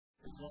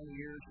20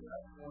 years,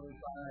 25,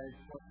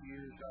 20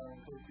 years on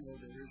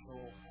the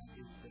original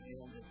is the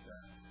name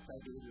that I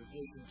gave a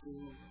vision to,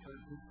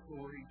 heard his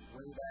story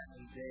way back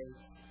in the day.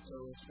 So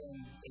it's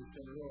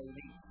been really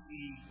neat to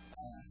see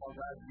how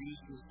God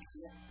used his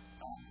gift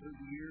through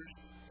the years,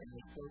 and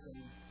has spoken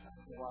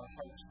to a lot of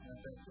folks in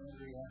that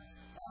area.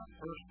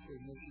 First, the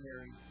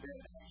missionary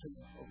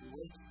baptism of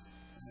Woods,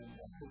 and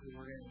hopefully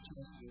we're going to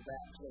chance to do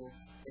that. So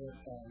if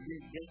you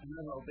didn't get to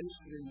know,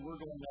 basically we're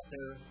going up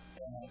there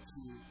to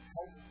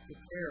help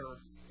prepare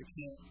the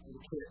camp for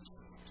the kids.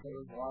 So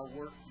there's a lot of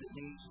work that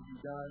needs to be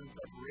done,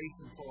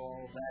 preparation for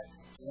all of that.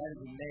 So that is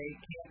in May,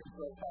 camp is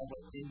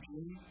probably in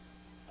June.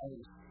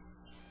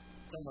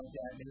 Something like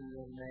that, maybe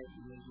in May,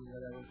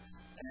 whatever.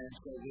 And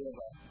so we have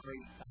a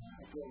great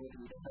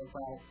ability to help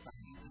out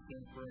the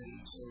camp ready.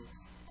 So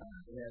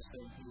so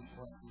we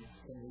want to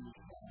send these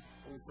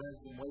old friends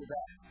from way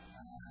back.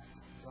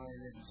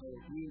 And so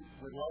if you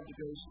would love to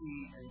go see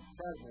an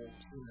incredible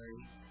scenery,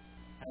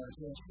 have a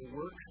chance to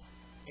work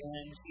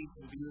and see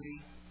some beauty,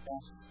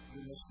 that's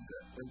your mission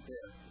trip right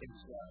there.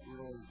 It's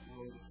really,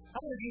 really. How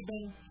many of you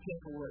been to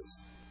Camp Woods?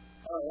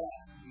 Oh, yeah.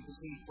 You can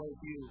see quite a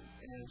few.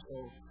 And so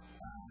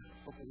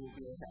hopefully we'll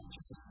be able to have a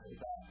chance to do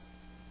that.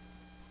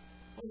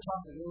 I want to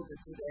talk a little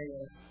bit today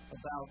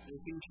about the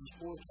Ephesians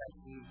 4 text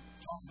we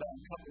talked about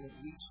a couple of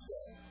weeks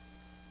ago.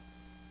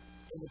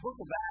 In the book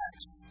of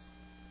Acts,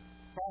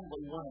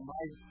 probably one of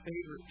my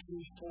favorite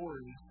true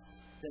stories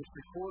that's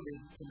recorded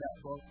in that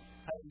book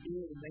has to do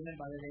with a man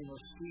by the name of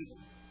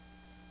Stephen.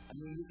 I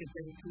mean, you can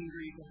think of Peter,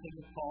 you can think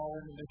of Paul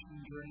and the mission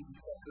journey,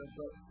 etc.,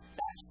 but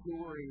that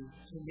story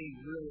to me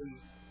really,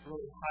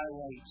 really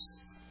highlights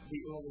the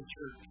early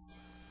church.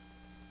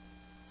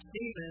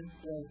 Stephen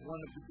was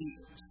one of the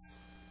deacons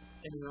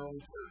in the early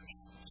church.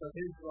 So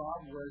his job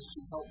was to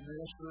help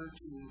minister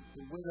to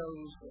the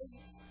widows and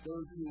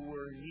those who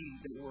were in need,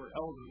 that were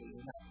elderly.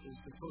 And that was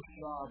the first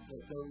job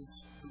that those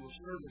who were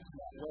servants in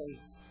that way,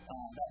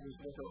 that was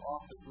what their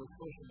office was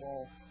first of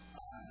all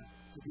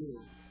to do.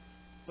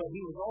 But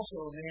he was also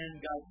a man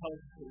God tells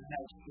us who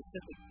had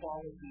specific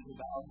qualities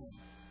about him.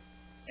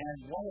 And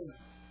one of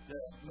the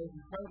most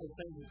incredible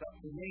things about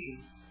for me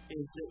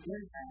is that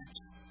in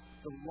Acts,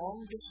 the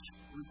longest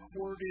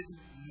recorded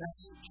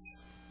message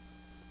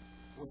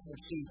was from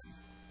Stephen.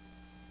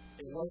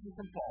 It wasn't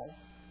from Paul.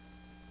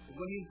 It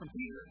wasn't even from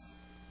Peter.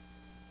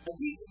 But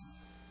he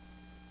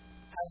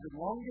had the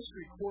longest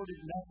recorded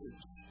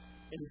message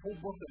in the whole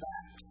book of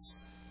Acts.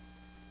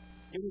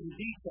 It was a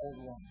detailed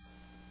one.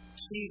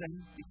 Stephen,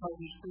 because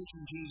he's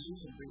preaching Jesus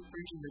and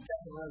preaching the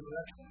death and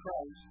resurrection of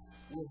Christ,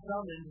 was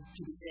summoned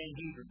to the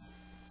Sanhedrin.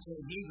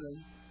 Sanhedrin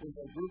was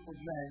a group of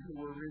men who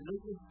were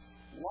religious,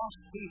 lost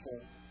people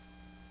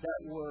that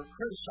were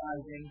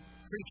criticizing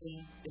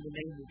preaching in the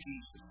name of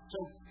Jesus. So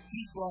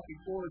he's brought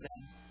before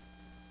them.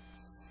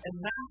 And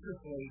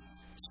masterfully,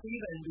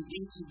 Stephen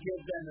begins to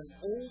give them an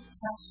Old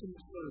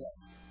Testament survey.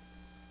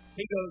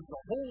 He goes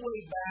the whole way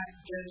back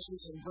to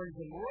Genesis and brings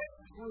them right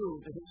through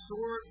the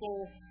historical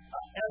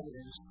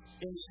evidence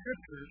in the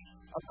Scriptures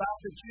about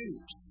the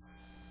Jews.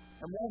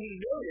 And what he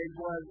noted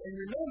was, and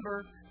remember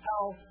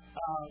how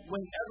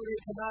whenever they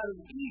come out of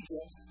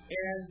Egypt,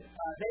 and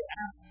they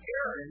asked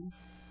Aaron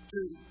to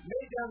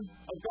make them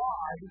a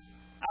god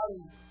out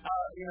of,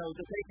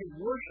 that they could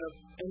worship,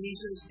 and he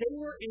says they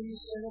were in the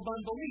sin of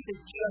unbelief. They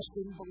just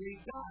didn't believe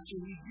God. So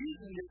he's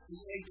using this to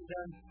say to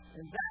them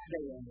in that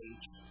day and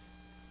age,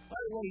 by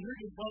the way, you're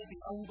just like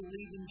the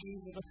unbelieving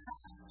Jews of the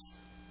past.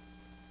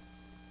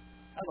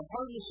 Out of the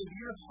hardness of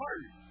your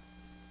heart,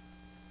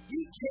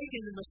 you've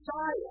taken the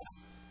Messiah,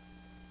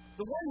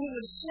 the one who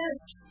was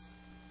sent,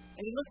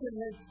 and you look at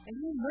him and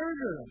you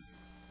murder him.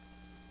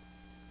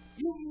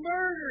 You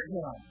murdered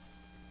him.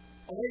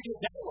 And they did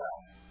that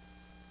well.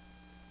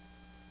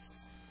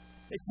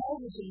 It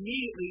tells us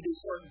immediately to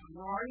start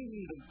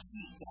grinding the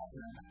teeth out of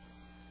him.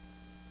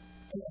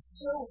 And it's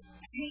so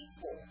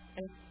hateful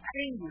and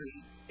angry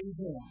in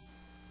him.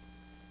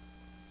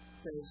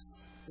 Because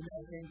in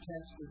that same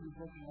text that he's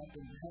looking up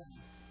into heaven.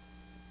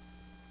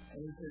 And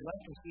he says, I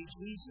can see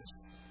Jesus.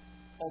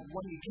 Oh,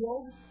 what he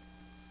killed?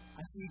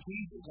 I see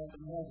Jesus up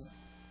in heaven.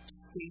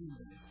 Seeing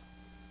him.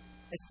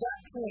 At that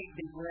point,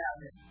 they grab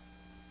him.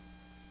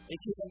 They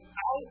took him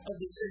out of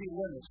the city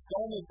limits. It's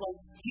almost like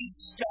he's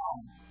scum.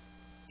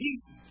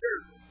 He's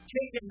dirt.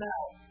 Take him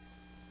out.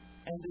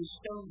 And they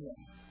stone him.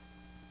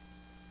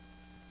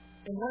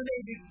 And when they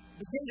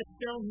begin to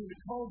stone him, it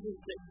tells us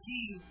that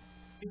he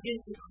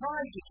begins to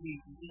cry to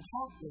Jesus and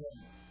talk to him.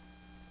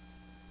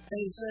 And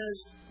he says,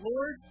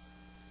 Lord,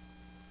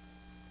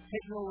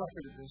 take no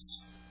record of this.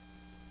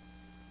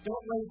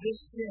 Don't let this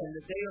sin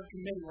that they are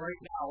committing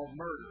right now of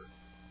murder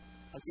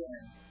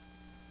again.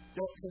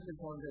 Don't put this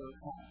on their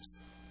account.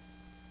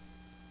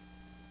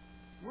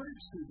 Where did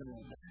Stephen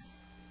learn that?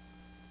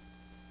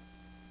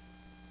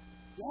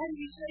 Why did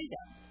he say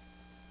that?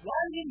 Why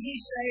didn't he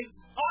say,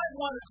 I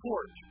want a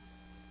court.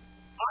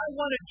 I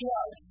want a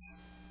judge.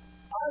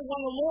 I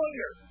want a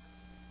lawyer.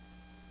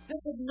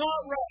 This is not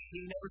right.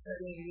 He never said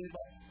anything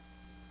about it.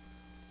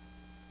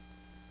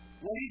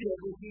 What he did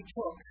was he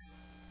took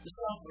the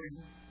suffering,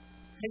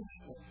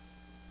 patiently.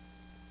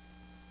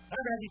 I'd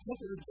rather have you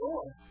take it with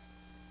joy.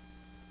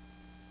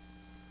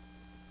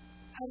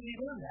 How did he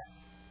learn that?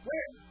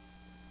 Where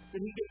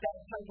did he get that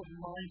type of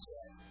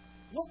mindset?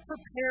 What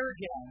prepared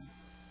him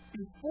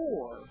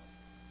before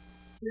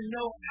to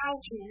know how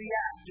to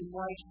react in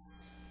life's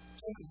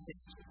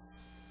circumstances?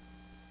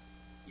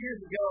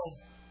 Years ago,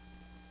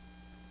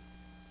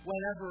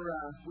 whenever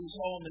we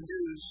saw in the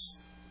news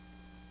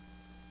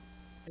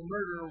a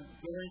murderer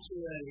go into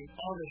an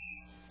Amish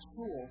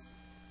school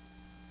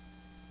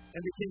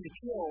and begin to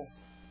kill,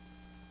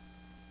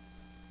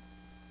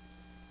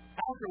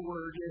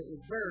 afterward it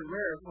was very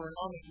rare for an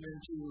Amishman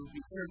to be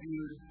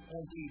interviewed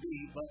on TV,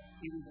 but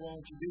he was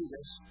willing to do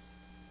this.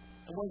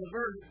 And one of the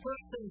very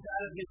first things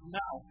out of his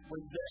mouth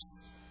was this: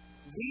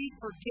 "We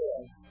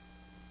forgive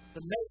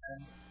the man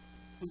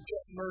who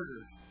just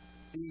murdered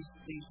these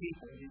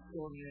people, these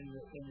children in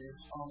this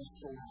Amish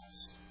schoolhouse."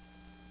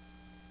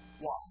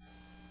 Why?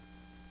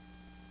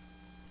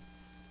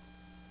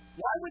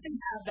 Why would they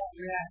have that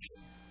reaction?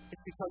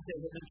 It's because they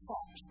have been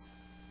taught.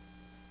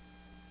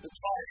 They're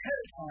taught ahead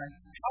of time.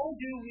 How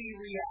do we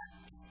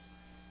react?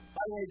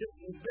 By the way, this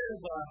is a bit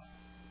of a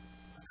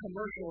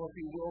commercial, if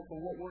you will, for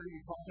what we're going to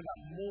be talking about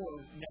more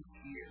next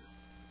year.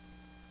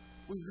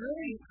 We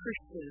really, as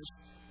Christians,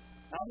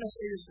 I'm going to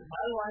say this in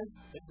my life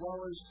as well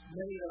as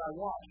many that I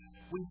watch,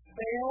 we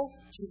fail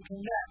to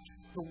connect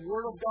the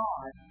Word of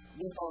God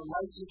with our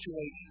life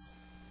situation.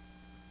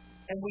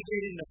 And we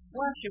get in the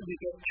flesh and we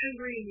get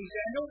angry and we say,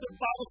 "I know the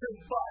Bible says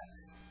but,"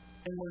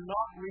 and we're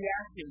not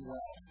reacting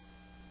well.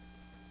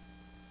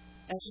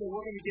 And so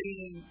we're going to get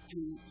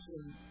into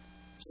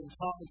some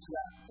topics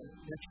that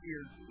next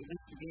year, at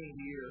least the beginning of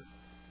the year.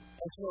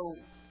 And so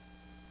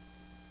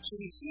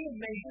we see a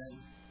man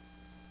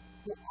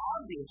who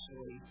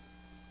obviously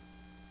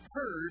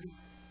heard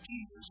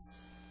Jesus.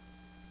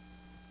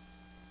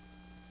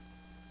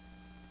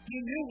 He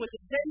knew what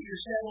the Savior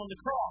said on the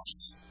cross.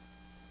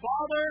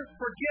 "Father,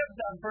 forgive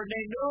them, for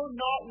they know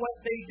not what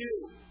they do."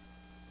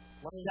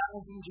 Learned that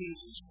one from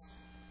Jesus.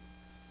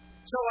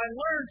 So I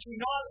learned to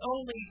not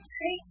only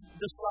take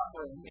the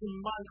suffering in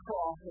my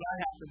cross that I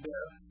have to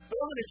bear, but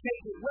I'm going to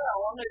take it well.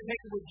 I'm going to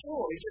take it with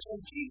joy, just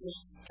like Jesus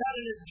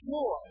counted it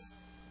joy.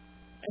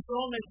 And so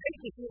I'm going to take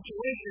the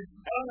situation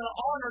and I'm going to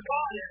honor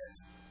God in it.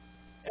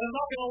 And I'm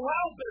not going to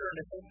allow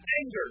bitterness and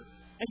anger.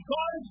 And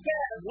God is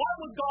bad. Why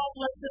would God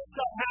let this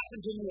stuff happen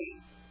to me?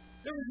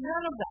 There was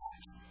none of that.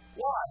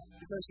 Why?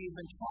 Because he had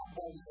been taught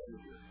by the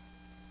Savior.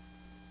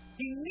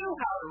 He knew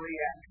how to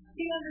react.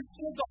 He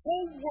understood the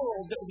whole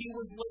world that he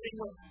was living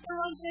with.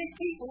 They're unsaved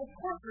people. Of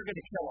course they're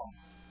going to kill them.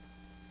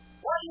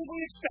 Why would we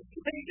expect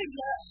anything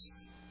less?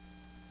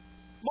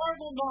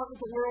 Marvel not that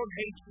the world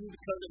hates you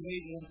because it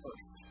made you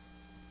first.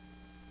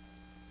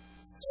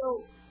 So,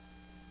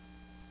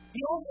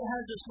 he also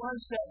has this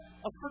mindset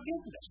of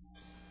forgiveness.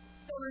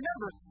 So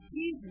remember,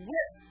 he's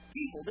with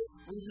people, this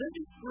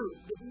religious group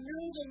that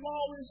knew the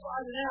law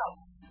inside and out.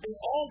 And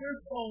all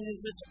they're showing is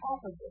its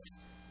opposite.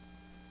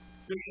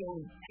 They're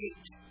showing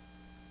hate.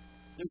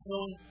 They're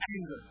showing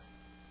anger.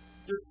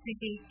 They're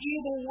speaking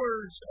evil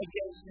words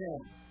against him.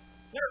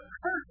 They're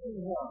cursing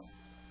him.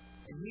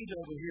 And he's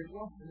over here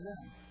watching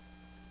them.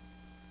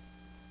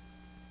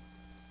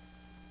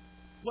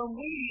 When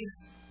we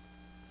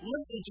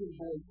listen to the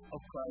voice of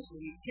Christ and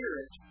we hear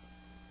it,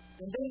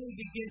 and then we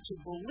begin to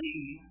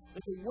believe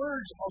that the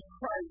words of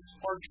Christ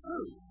are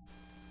true,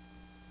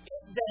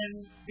 it then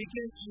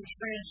begins to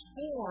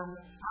transform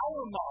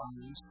our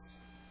minds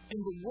in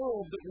the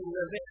world that we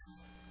live in.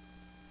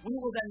 We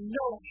will then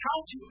know how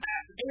to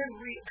act and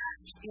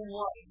react in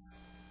life.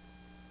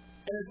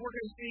 And as we're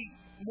going to see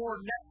more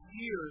next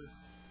year,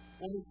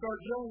 when we start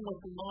dealing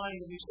with the mind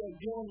and we start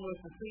dealing with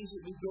the things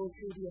that we go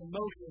through, the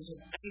emotions of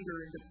anger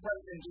and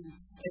depression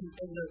and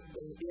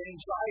the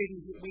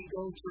anxieties that we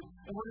go through,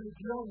 and we're going to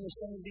be dealing with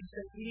some of these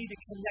things, we need to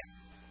connect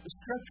the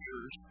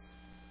scriptures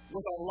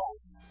with our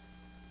life.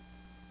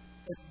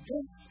 But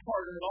this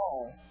part of it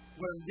all,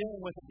 what I'm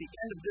dealing with at the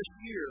end of this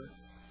year,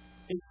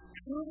 is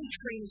truly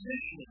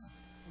transitioning.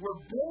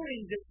 We're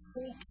building this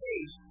full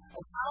case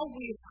of how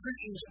we as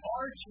Christians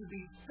are to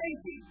be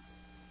thinking.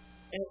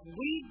 And if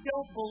we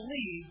don't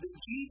believe that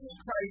Jesus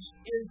Christ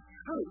is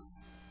truth,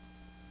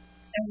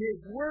 and His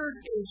Word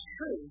is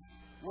truth,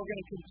 we're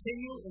going to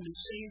continue in the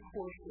same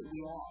course that we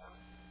are.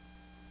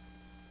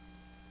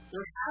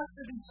 There has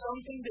to be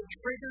something that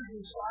triggers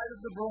inside of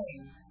the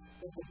brain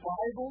that the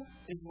Bible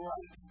is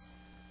right.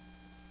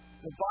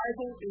 The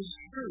Bible is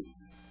truth.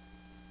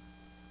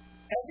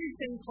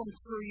 Everything from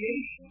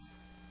creation,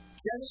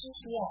 Genesis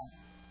 1,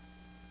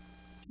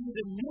 to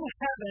the new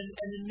heaven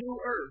and the new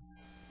earth,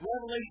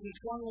 Revelation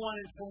 21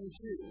 and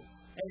 22,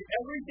 and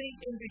everything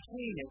in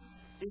between it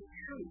is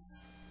truth.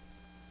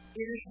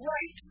 It is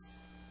right.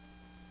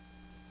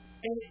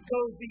 And it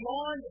goes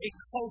beyond a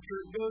culture,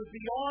 it goes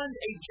beyond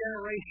a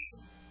generation.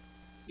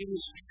 It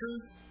is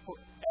truth for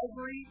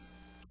every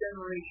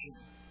generation,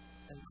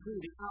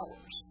 including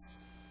ours.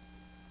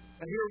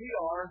 And here we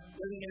are,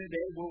 living in a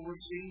day where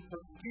we're seeing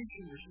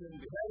persecution, we're seeing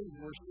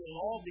beheadings, we're seeing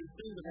all these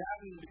things that are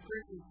happening to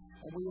Christians,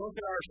 and we look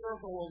at our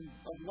circle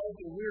of life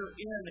that we're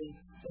in,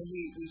 and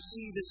we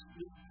see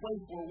this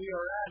place where we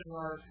are at in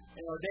our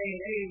day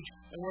and age,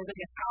 and we're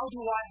thinking, how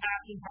do I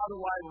act and how do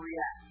I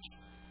react?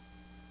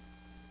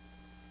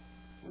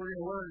 We're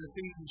going to learn in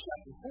Ephesians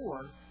chapter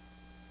 4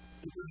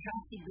 that there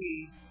has to be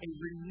a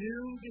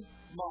renewed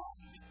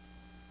mind.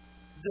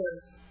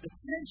 The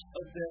sense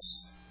of this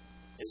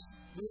is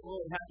we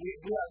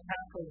have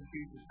half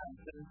confusion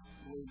sometimes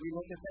when we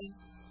look at things.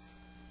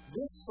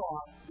 This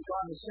thought that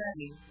God is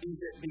saying is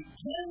that it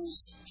begins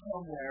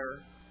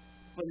somewhere,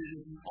 but it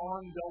is an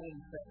ongoing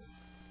thing.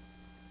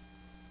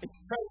 It's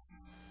present,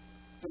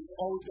 but it's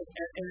always,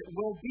 and it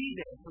will be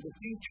there for the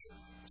future.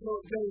 So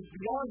it goes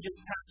beyond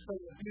just past,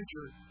 present,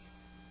 future.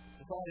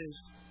 The thought is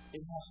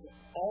it has to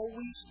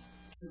always,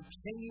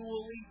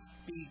 continually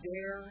be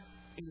there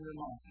in your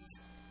mind.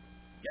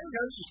 You ever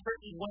notice a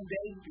Christian one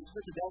day you can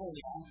spit the devil in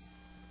the eye?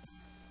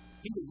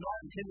 He does not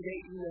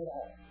intimidate you at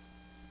all.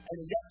 And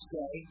the next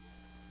day,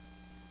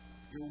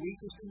 you're weak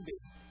as can be.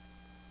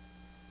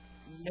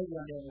 Maybe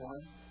I'm the only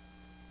one.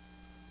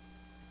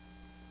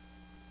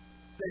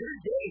 But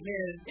every day,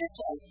 man, it's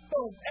like,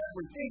 boom,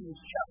 everything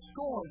is just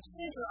going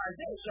synchronized.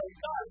 It's like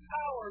God's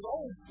power, the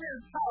Holy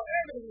Spirit's power,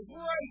 everything is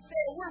right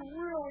there. We're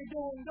really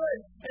doing good.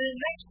 And the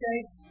next day,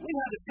 we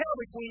have the tail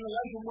between our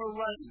legs and we're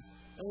running.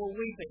 And we're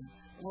weeping.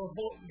 And we're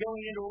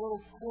going into a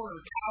little corner,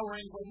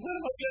 cowering, like, what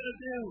am I going to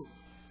do?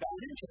 God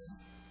didn't change.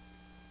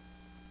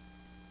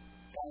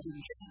 God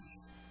didn't change.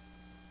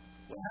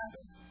 What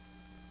happened?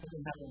 It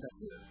didn't happen back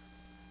here.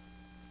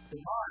 The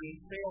mind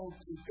failed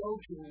to go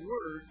to the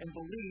Word and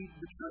believe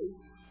the truth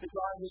that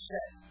God has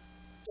said.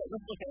 So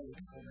let's look at it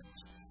in a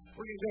minute.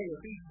 We're going to go to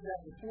Ephesians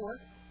chapter 4. We're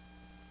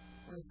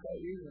going to start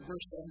reading in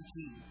verse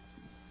 17.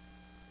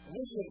 And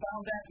once you have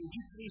found that, would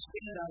you please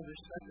stand out of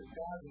respect of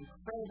God's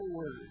incredible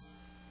Word?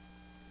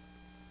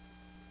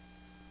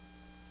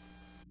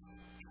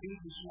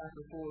 Ephesians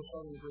chapter 4,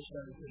 starting with verse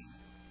 17.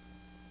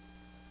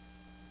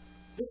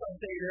 This I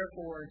say,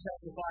 therefore, and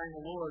testifying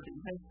the Lord, that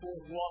you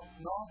henceforth walk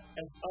not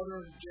as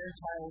other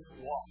Gentiles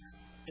walk,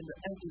 in the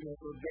emptiness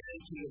or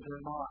vanity of their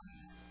mind.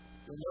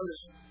 You'll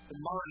notice the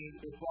mind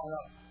is brought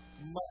up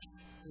much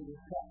in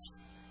this text.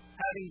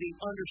 Having the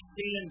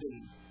understanding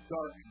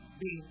darkened,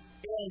 being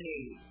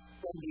alienated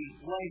from the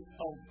life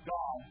of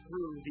God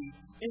through the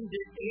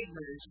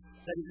ignorance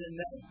that is in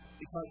them,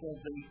 because of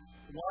the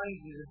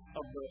blindness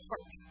of the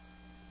heart,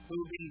 who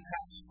being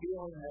past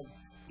feeling have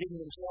given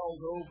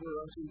themselves over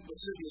unto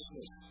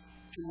lasciviousness,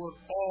 to work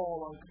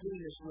all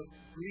uncleanness with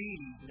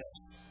greediness.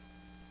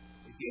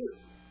 If you,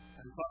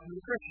 I'm talking to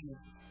the Christians,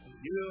 if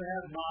you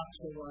have not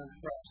so learned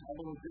Christ, in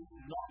other words, this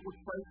is not what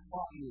Christ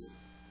taught you.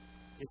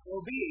 It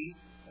will be,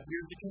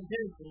 here's the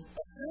contention,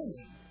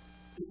 assuming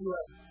that you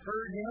have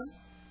heard Him,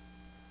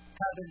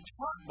 have been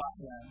taught by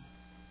Him,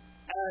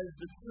 as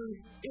the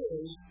truth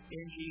is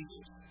in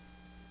Jesus.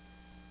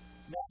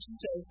 Next, He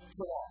says,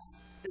 put off.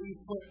 That you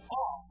put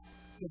off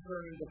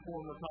concerning the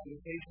former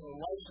conversational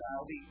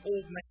lifestyle, the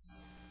old man,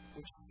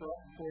 which is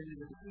corrupt according to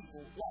the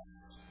deceitful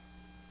lusts,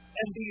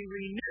 and be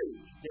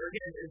renewed. There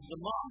again is the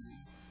mind.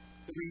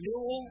 The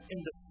renewal in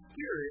the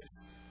spirit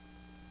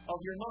of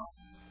your mind.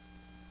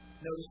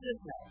 Notice this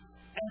now.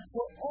 And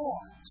put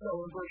on. So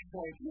in verse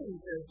 22 he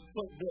says,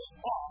 put this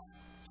off.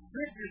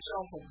 Strip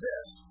yourself of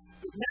this.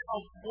 But now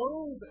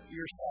clothe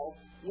yourself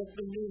with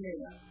the new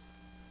man,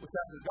 which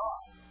after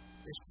God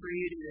is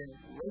created in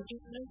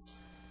righteousness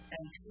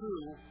and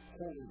true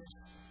holiness.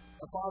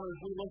 Father, as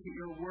we look at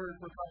your word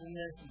for coming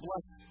in,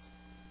 bless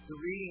the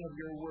reading of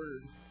your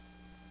word.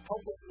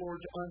 Help us, Lord,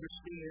 to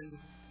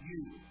understand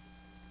you,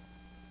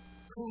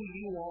 who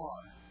you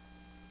are,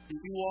 that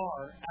you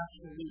are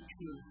absolute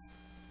truth,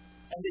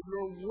 and that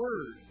your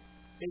word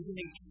is an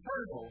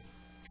eternal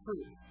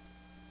truth.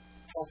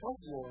 Help us,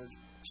 Lord,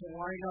 to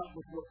line up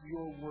with what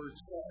your word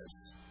says,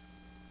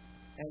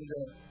 and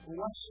the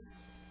blessing,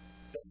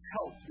 the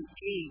help, the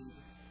aid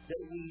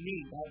that we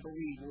need, I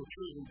believe, will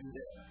truly be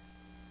there.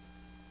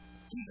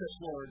 Teach us,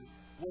 Lord,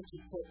 what to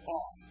put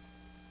off.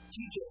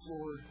 Teach us,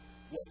 Lord,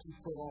 what to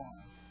put on.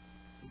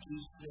 In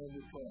Jesus' name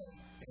we pray.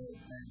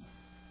 Amen.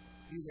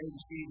 You may be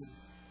seated.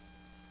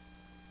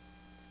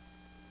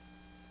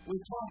 We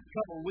talked a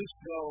couple of weeks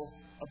ago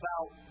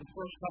about the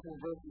first couple of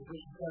verses,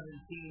 verses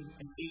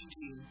 17 and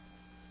 18.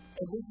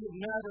 And we should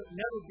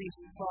never be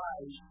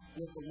surprised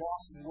what the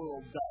lost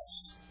world does.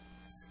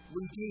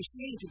 We do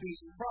seem to be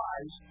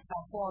surprised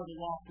how far the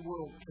lost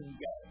world can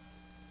go.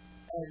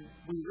 And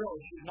we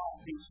really should not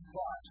be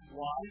surprised.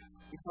 Why?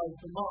 Because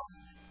the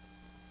mind,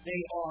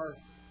 they are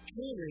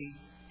truly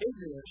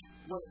ignorant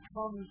when it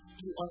comes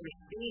to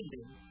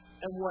understanding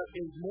and what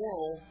is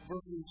moral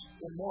versus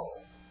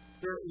immoral.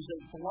 There is a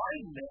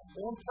blindness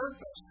on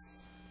purpose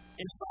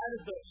inside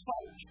of their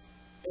heart,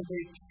 and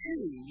they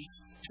choose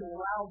to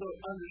allow their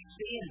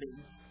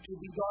understanding to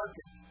be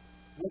darkened.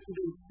 What do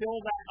they fill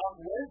that up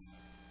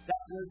with?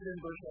 That was in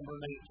verse number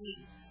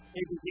 19.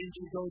 They begin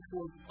to go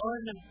towards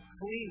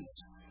uncleanness,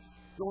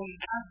 going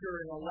after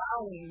and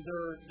allowing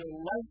their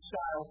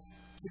lifestyle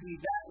to be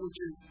that which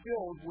is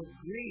filled with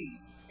greed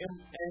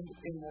and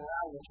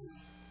immorality.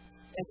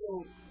 And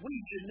so we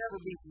should never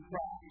be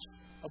surprised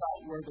about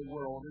where the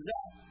world is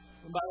at.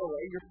 And by the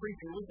way, your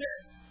preacher was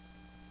there.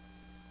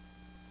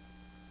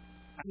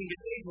 I mean,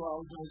 at age while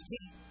I was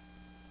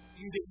 19,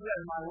 you did better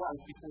in my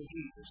life before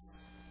Jesus.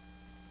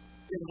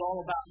 It was all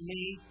about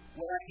me,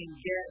 what I can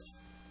get.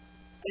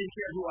 I didn't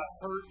care who I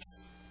hurt.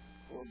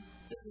 Well,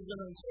 this is an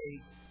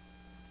unsaved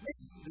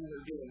man who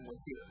we're dealing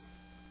with here.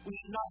 We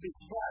should not be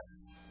surprised.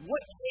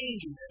 What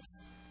changes it?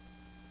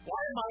 Why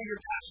am I your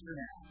pastor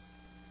now?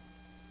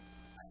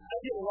 I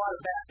did a lot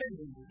of bad things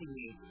as a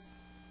teenager.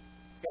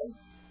 Okay?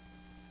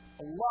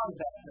 A lot of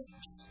bad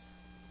things.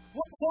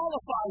 What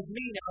qualifies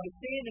me now to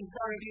stand in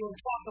front of you and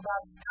talk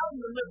about how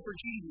to live for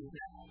Jesus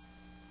now?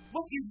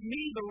 What gives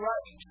me the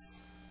right?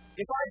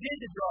 If I did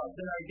the drugs,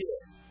 and I did.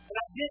 And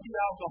I did the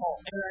alcohol,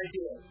 and I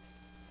did.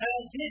 And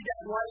I did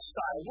that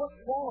lifestyle. What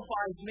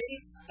qualifies me?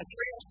 A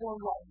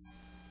transformed life.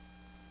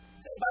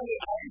 And by the way,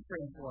 I was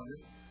transformed.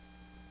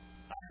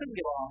 I couldn't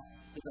get off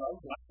the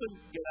drugs. I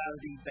couldn't get out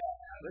of these bad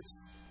habits.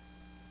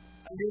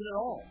 I did it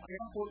all.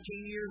 I'm 14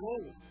 years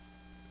old.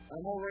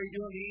 I'm already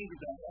doing the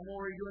Abraham. I'm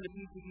already doing the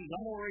PCDs.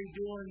 I'm already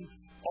doing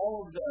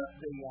all of the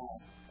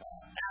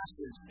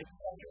acids, etc.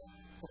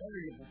 I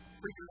wonder if the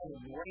preacher has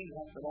a brain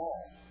left at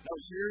all. No,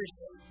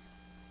 seriously.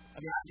 I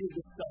mean, I did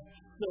this stuff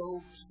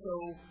so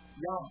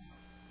young.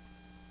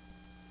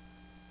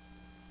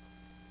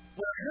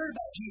 When I heard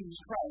about Jesus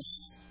Christ,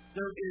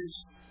 there is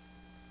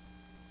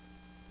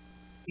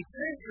a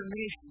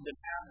transformation that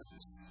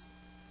happens.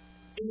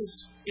 It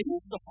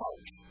is the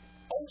heart.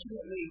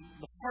 Ultimately,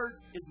 the heart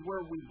is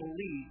where we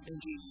believe in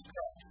Jesus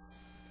Christ.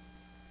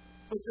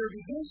 But there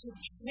begins to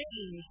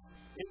change.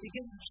 It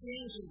begins to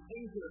change in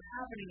things that are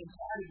happening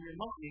inside of your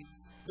mind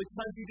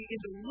because you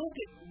begin to look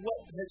at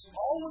what has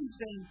always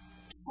been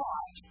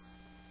taught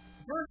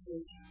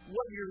versus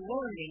what you're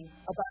learning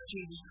about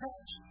Jesus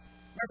Christ.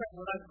 Matter of fact,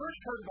 when I first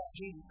heard about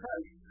Jesus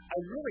Christ, I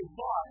really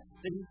thought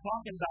that he was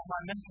talking about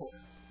my mentor.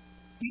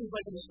 He was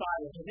like a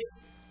Messiah to me.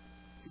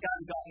 The guy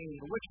who got me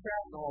into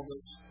witchcraft and all the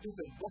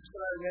stupid books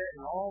that I read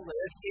and all the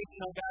education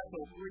I got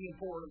till 3 and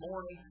 4 in the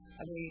morning.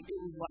 I mean, it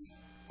was like,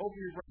 over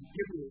your brain,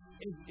 give me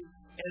it.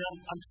 And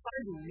I'm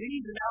trying to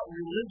reason out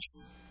religion.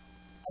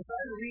 I'm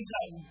trying to reason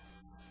out,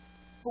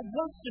 but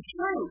what's the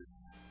truth?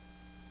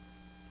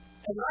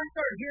 And when I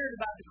started hearing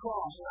about the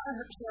cross, and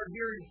I started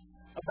hearing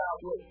about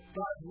what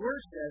God's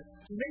Word says,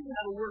 to make me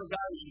how the Word of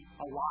God is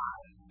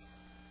alive.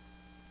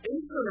 It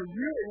was going to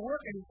really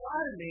work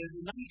inside of me as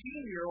a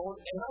 19-year-old,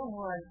 and I'm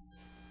like,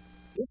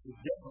 this is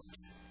different.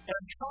 And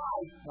I'm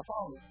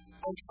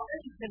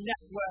trying to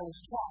connect what I was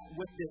taught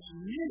with this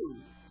new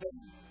thing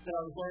that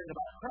I was learning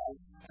about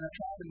Christ, and I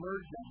tried to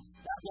merge them.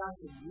 That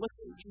lasted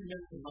literally 2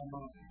 minutes in my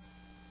mind.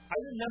 I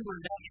remember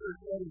in that church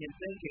setting and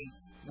thinking,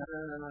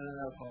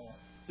 no, Paul.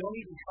 Don't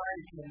even try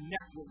to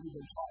connect what you've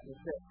been taught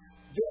with this.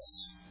 This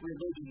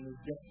religion is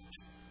different.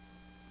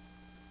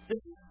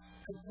 This is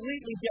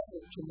completely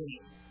different to me.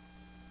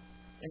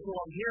 And so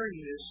I'm hearing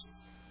this,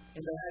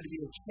 and there had to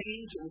be a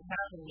change that was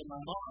happening in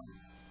my mind.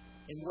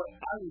 And what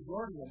I was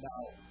learning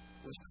about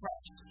was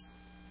Christ.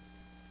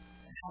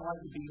 And how I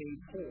could be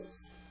made whole.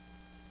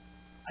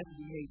 I could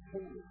be made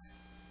holy.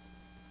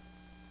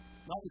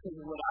 Not because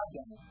of what I've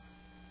done,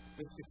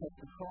 but because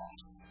of the cross.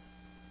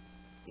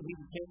 And he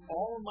would take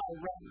all of my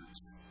records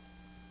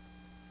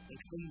and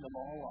clean them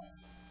all up.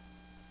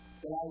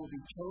 That I would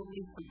be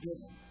totally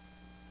forgiven.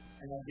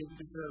 And I didn't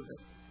deserve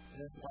it. And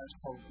that's why it's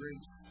called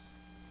grace.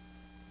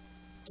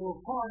 So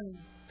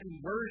upon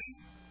conversion,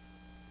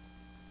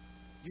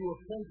 you are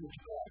focused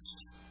to Christ.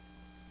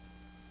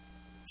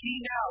 He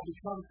now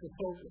becomes the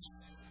focus.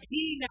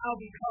 He now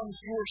becomes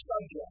your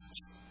subject.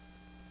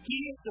 He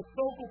is the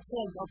focal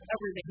point of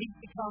everything. He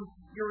becomes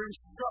your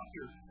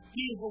instructor.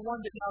 He is the one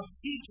that now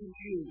teaches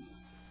you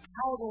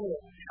how to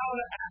live, how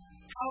to act,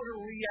 how to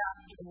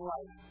react in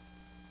life.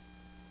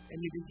 And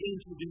you begin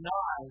to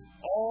deny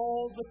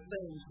all the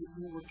things that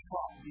you were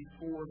taught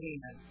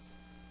beforehand.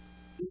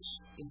 This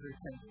is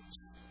repentance.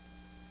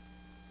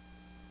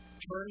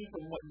 Turning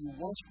from what you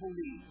once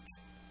believed,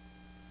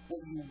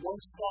 what you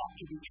once thought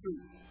to be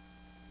true,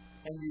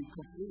 and you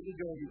completely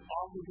go the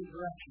opposite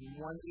direction,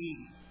 180.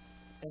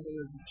 And there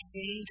is a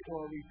change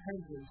or a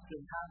repentance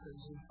that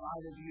happens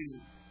inside of you,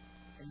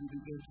 and you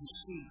begin to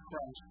see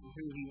Christ for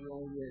who he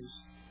really is.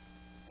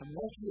 And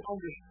once you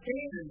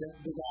understand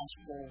the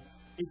gospel,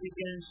 it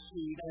begins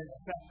to then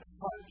affect the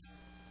heart.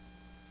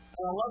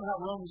 And I love how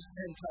Romans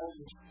 10 tells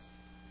us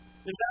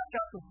that thou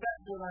shalt confess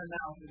with thy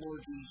mouth the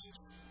Lord Jesus,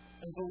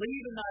 and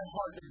believe in thy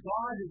heart that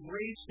God has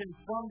raised him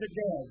from the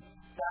dead,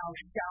 thou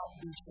shalt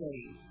be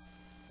saved.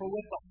 For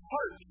with the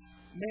heart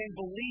man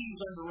believes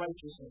unto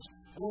righteousness,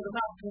 and with the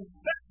mouth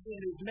confession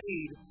is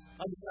made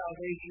unto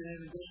salvation. And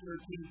in verse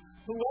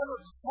 13, whoever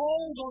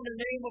calls on the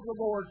name of the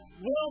Lord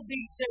will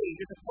be saved.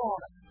 It's a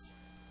promise.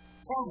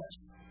 Promise.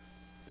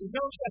 There's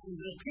no second,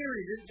 there's a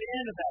period, it's the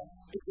end of that.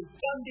 It's a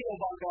done deal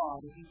by God.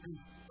 If you can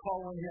call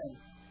on him,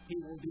 he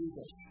will do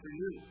this for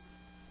you.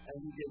 And as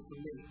He did for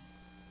me.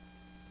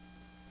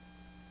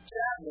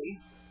 Sadly,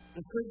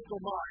 the physical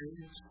mind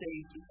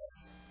stays the same.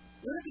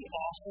 Wouldn't it be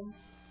awesome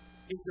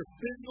if your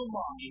physical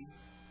mind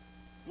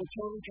would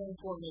totally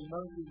transform the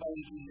emotions by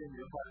in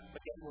your heart?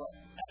 But guess what?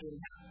 That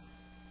didn't happen.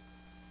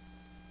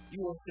 You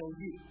are still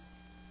you.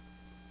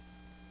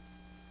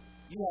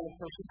 You have a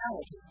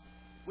personality.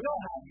 We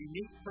all have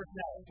unique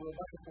personalities. We're a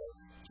bunch of folks.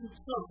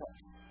 It's so fun.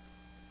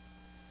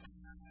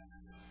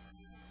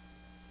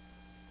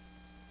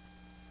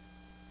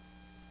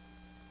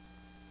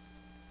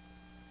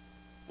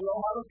 We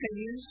all have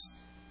opinions.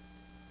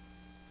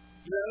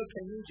 You have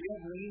opinions, you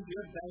have dreams, you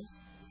have bents,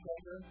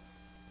 etc.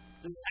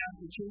 There's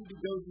attitude that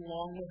goes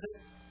along with it.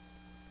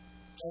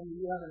 And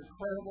you have an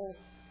incredible,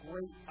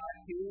 great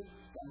IQ.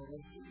 Some of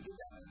us do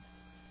that.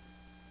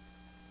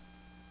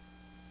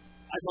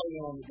 I call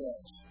you on the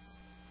days.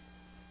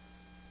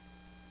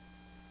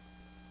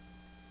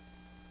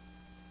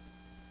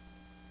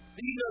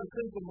 These are the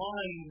physical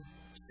mind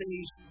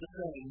stays the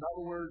same. In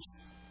other words,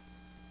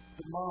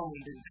 the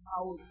mind and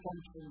how it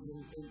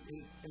functions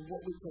and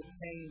what we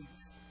contain.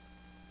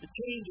 The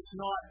change is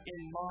not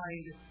in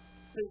mind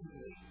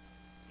physically,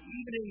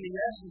 even in the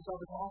essence of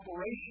its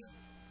operation.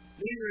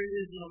 Neither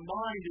is in the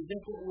mind as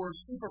if it were a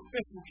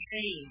superficial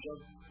change of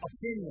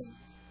opinion,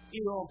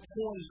 either on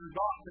points or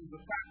doctrines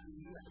or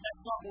practices.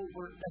 That's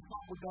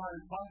not what God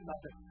is talking about.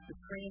 The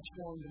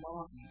transformed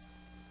mind.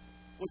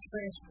 What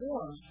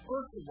transforms,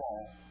 first of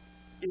all,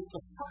 is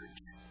the heart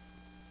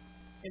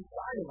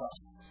inside of us.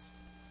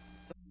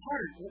 The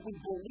heart, what we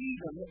believe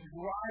in, what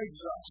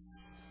drives us,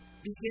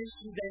 begins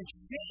to then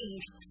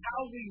change how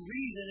we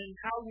reason and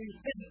how we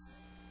think.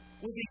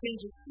 We begin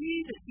to see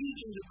the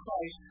teachings of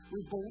Christ. We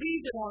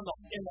believe it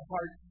in the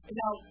heart. And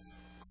now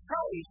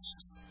Christ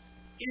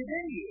is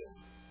in you.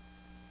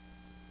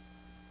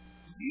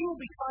 You,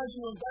 because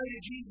you invited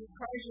Jesus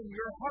Christ into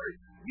your heart,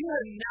 you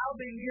have now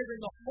been given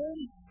the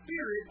Holy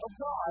Spirit of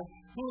God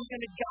who is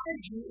going to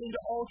guide you into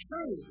all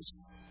truths.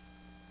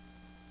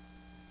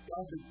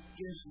 God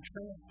begins to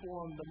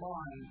transform the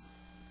mind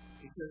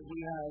because we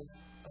have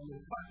a new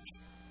heart.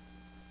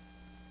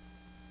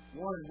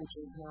 One which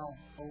is now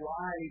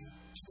alive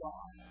to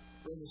God.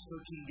 Romans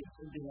 13 gets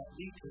into that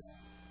detail.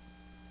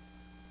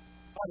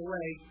 By the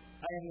way,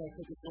 I am going to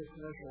take a quick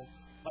commercial.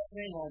 By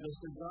saying all this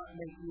does not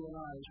make you and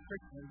I as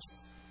Christians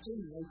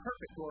seemingly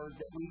perfect, or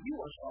that we view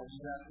ourselves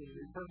as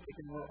absolutely perfect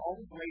and we're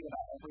always great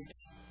about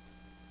everything.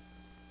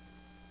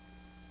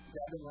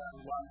 I've been around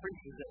a lot of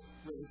preachers that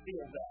really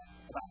feel that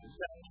about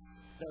themselves.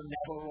 They're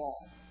never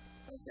wrong.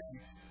 Okay?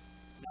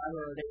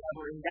 Neither are they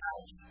ever in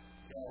doubt.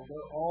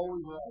 They're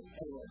always right.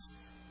 Anyways,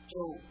 so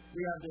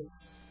we have this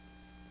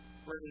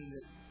brain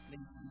that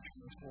needs to be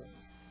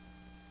transformed.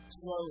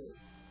 Slowly,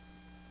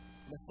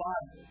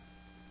 methodically,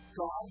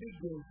 God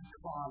begins to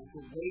cause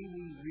the way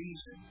we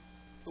reason,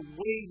 the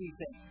way we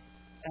think,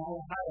 and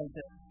I'll highlight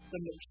that the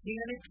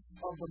mechanics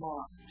of the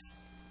mind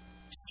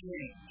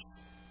change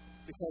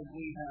because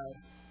we have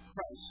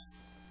Christ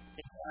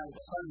inside of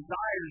us. Our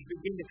desires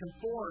begin to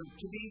conform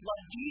to be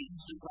like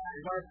Jesus'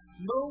 desires. Our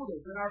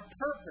motives and our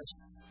purpose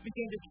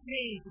begin to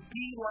change to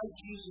be like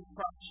Jesus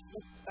Christ.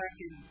 Look back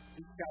in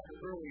this chapter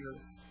earlier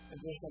in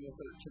verse number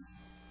 13.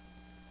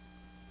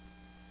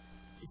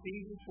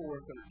 Ephesians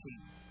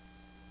 4:13.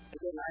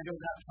 Again, I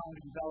don't have time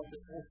to develop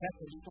this whole text.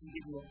 I just want to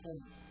give you a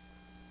point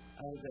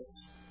of this.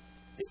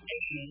 The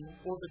aim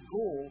or the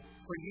goal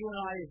for you and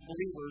I as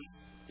believers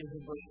is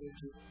in verse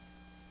 13.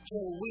 So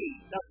we,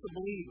 that's the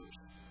believers,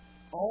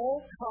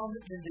 all come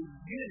in the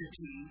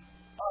unity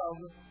of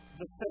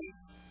the faith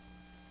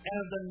and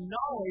of the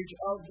knowledge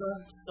of the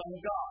Son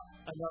of God,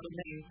 another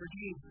name for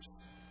Jesus,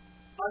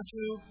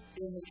 unto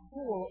a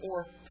mature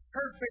or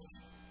perfect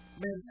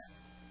man.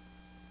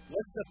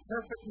 What's the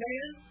perfect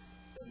man?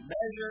 The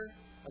measure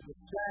of the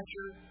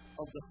stature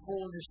of the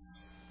fullness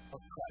of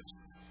Christ.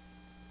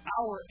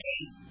 Our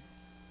aim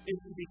is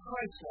to be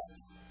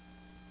Christ-like.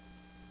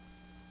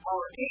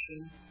 Our aim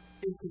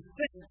is to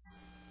think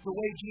the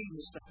way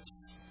Jesus thinks.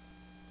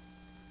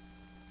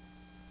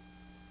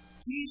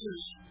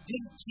 Jesus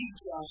didn't teach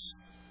us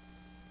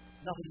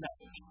nothing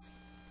matters.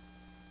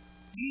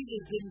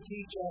 Jesus didn't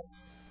teach us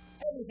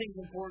everything's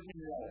important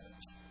and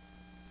relevant.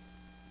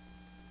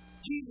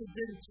 Jesus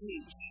didn't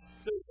teach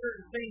there's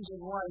certain things in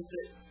life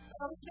that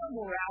there's no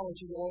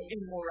morality or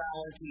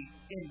immorality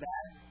in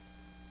that.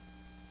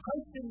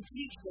 Christ didn't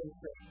teach those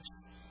things.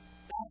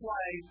 That's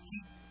why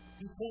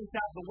he points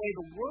out the way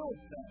the world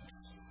thinks,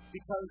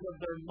 because of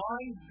their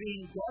minds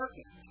being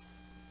darkened.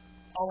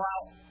 Allow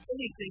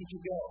anything to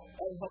go.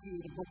 I'll help you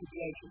with the book of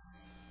Galatians.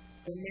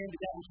 And man,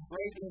 that was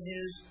great in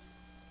his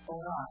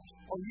own eyes.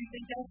 Oh, you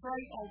think that's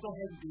right? I'll go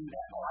ahead and do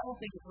that. Oh, I don't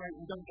think it's right.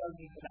 We don't judge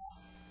me for that.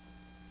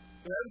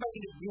 So everybody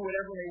can do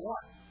whatever they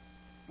want.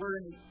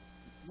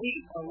 We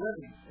are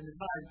living in the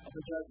time of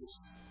the judges.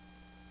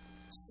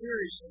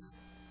 Seriously.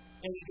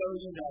 And it goes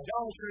into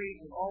idolatry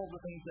and all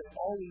the things that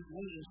always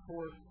leans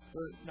toward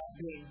not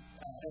being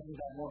as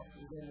that more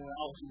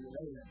immorality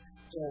related.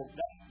 So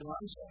the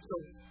mindset. So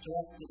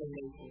that's the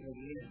way we'll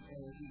be in. And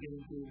as we get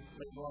into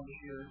later on this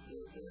year,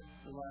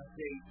 the last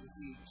days, we'll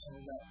see some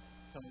of that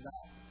coming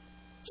out.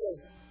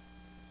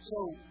 So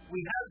we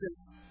have this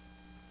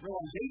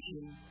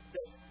realization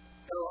that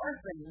there are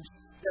things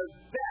that are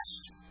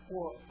best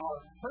for our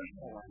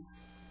personal life,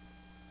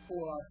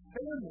 for our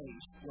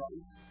family's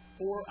life,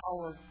 for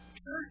our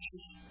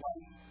church's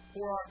life,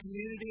 for our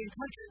community and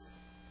country.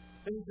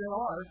 Things that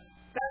are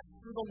best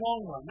for the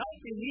long run, not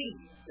the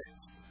immediate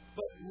things,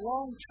 but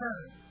long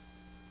term.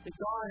 That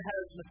God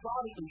has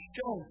methodically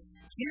shown.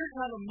 Here's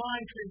how the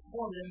mind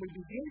transforms, and we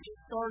begin to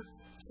start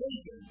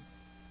thinking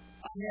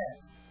ahead.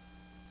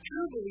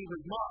 True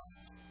believers must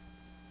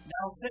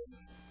now think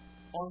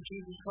on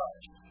Jesus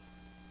Christ.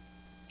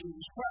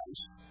 Jesus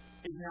Christ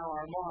is now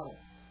our model.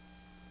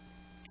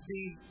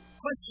 The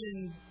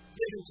question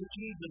given to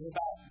Jesus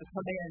about the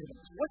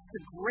commandments. What's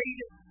the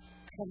greatest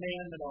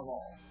commandment of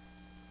all?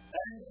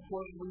 And of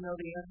course, we know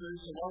the answer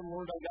is to love the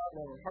Lord our God,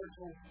 love our heart,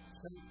 soul,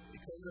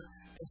 etc.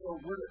 And so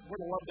we're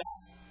to love that.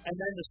 And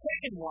then the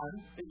second one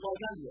is love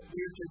unto it.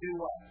 We're to do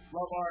what?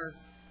 Love our,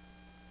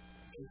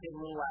 say it a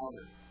little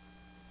louder.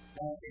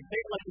 And say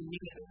it like you mean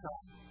it at the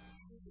time.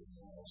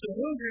 So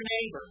who's your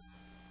neighbor?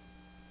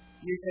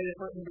 You say the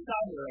person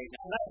beside you right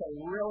now. That's a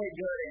really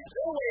good answer.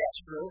 Only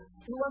that's true.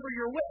 Whoever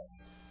you're with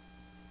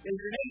is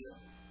your neighbor.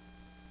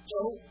 So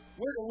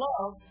we're to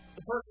love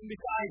the person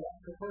beside us,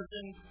 the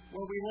person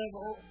where we live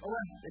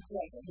around, etc.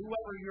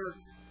 Whoever you're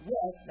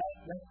with,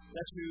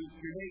 that's who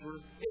your neighbor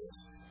is.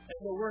 And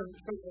so we're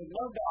supposed to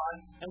love God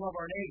and love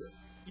our neighbor.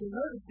 You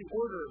notice the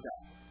order of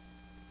that.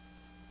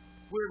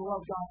 We're to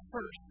love God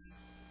first.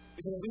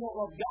 Because if we don't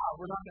love God,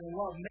 we're not going to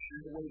love man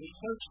the way we're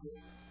supposed to.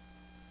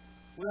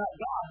 Without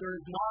God, there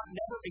is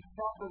never a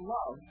proper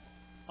love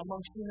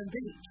amongst human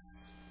beings.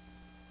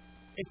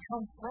 It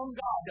comes from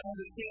God to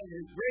understand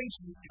His grace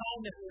and His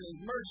kindness and His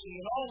mercy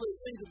and all those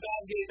things that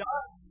God gave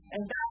us.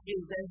 And that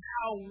is then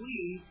how we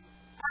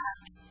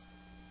act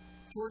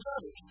towards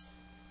others.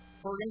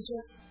 For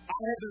instance, I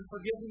have been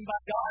forgiven by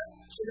God,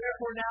 so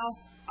therefore now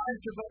I'm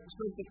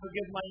supposed to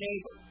forgive my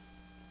neighbor.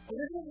 Well,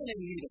 this isn't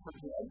easy to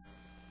forgive.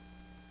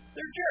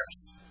 They're jerks.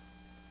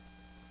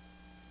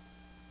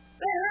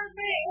 They hurt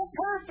me on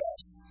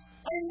purpose.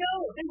 I know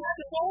it. They have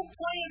it all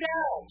planned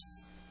out.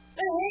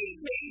 They hate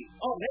me.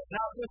 Oh, now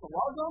it's just to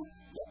love them?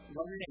 Yes,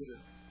 love your neighbor.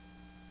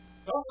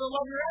 Also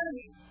love your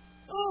enemy.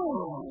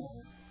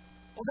 Oh.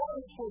 Well, that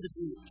was for the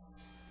Jews.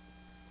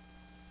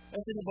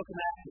 That's in the book of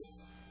Matthew.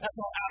 That's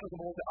not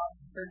applicable to us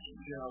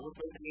Christians. We're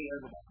supposed to meet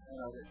everybody.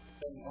 That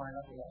doesn't line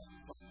up with us.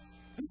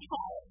 Who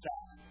taught us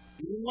that?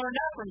 You didn't learn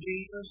that from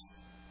Jesus.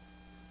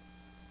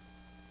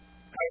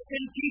 I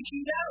didn't teach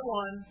you that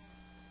one.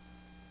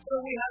 So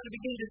we have to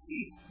begin to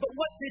see. But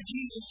what did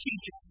Jesus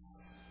teach us?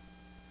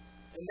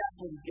 And that's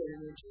what he's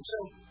getting into. So,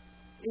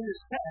 in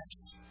this text,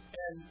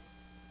 and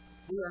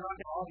we are not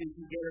going to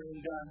obviously get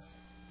everything done,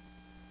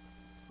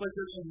 but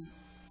there's some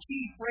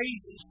key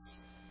phrases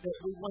that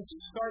we want to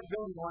start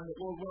building on that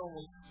Lord willing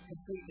will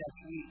complete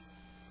next week.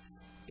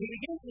 He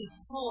begins to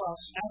tell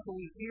us after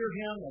we hear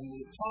Him and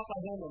we talk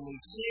about Him and we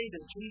say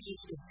that Jesus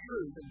is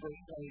truth in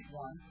verse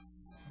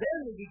 21, then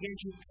we begin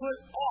to put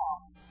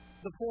off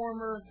the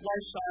former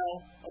lifestyle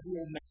of the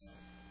old man,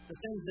 the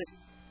things that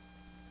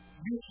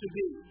used to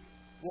be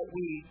what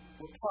we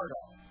were part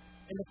of.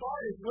 And the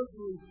thought is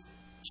literally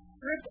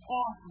strip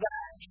off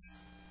that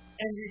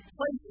and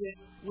replace it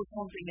with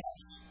something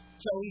else.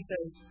 So he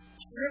says,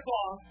 strip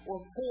off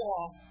or pull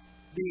off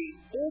the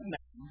old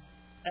man,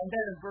 and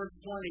then in verse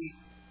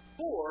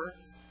 24,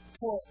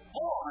 put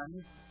on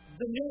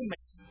the new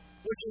man,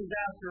 which is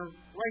after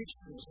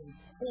righteousness and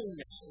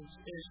holiness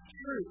is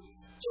truth.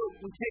 So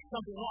we take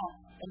something off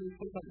and we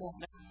put something on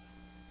now.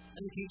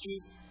 Let me teach you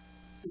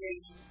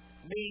today's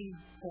main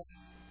point.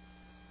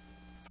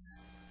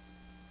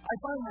 I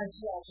find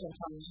myself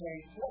sometimes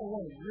saying, well, I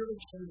want to really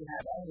change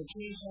that. I want to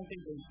change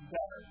something that's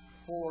better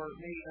for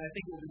me, and I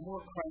think it will be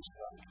more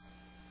Christ-like.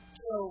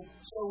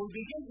 So we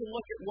begin to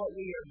look at what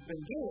we have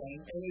been doing,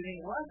 and we think,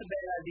 well, that's a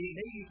bad idea.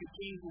 Maybe you could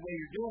change the way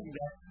you're doing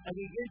that, and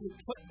we begin to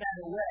put that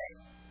away.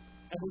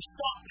 And we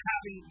stop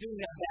doing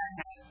that bad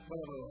habit,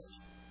 whatever it is.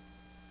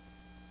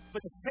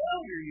 But the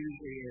failure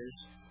usually is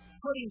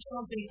putting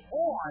something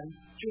on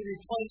to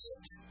replace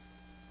it.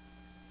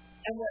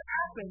 And what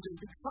happens is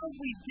because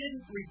we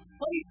didn't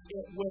replace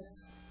it with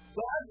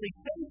godly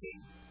thinking,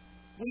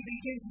 we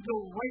begin to go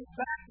right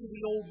back to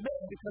the old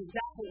man because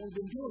that's what we've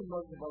been doing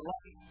most of our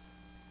life.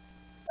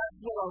 That's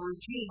what our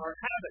routine, our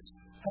habits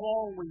have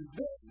always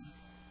been.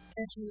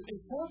 And to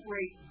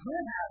incorporate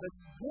good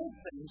habits, good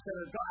things that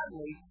are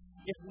godly,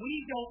 if we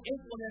don't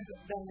implement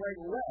them right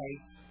away,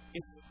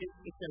 it's going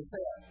to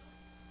fail.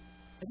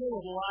 I know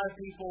with a lot of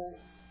people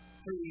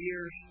through the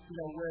years,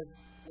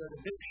 with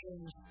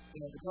addictions,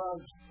 the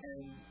drugs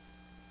and,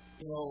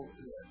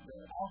 the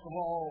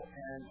alcohol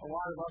and a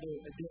lot of other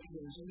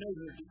addictions, and those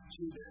are addictions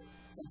too that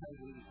sometimes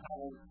we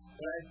call them.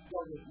 But I've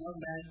dealt with young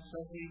men,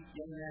 especially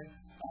young men,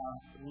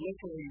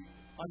 literally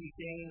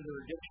understanding their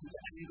addiction to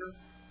anger.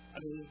 I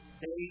mean,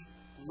 they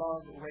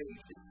love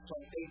rage. It's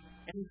like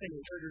anything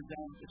that triggers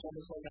them, it's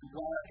almost like I'm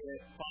glad that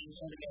finally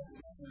something else is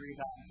going to read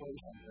out and play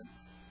something.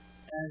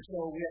 And so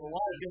we have a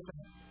lot of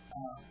different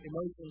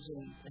emotions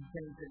and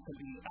things that can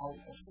be out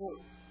of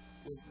sort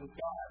with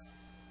God.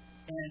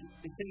 And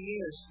the thing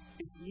is,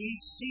 if we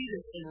see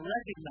this and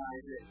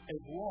recognize it as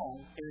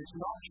wrong, and it's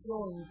not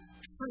showing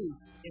truth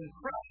in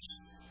Christ,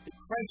 that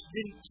Christ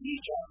didn't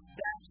teach us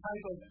that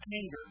type of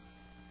anger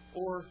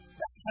or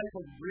that type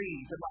of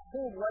greed, that my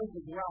whole life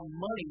is around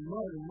money,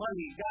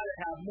 you gotta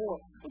have more.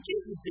 Well,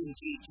 Jesus didn't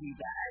teach me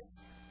that.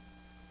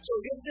 So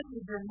if this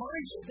is your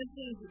mindset, this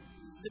is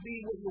to be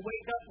what you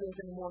wake up with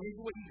in the morning, this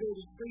is what you go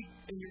to sleep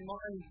in your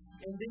mind,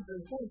 and these are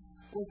the things.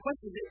 Well, the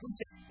question is, we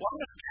say, well, I'm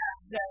going to pass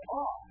that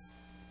off.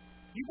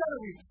 You've got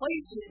to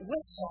replace it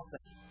with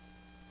something.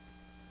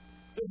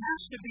 There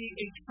has to be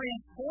a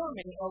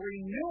transforming, a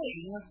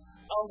renewing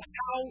of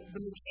how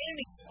the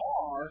mechanics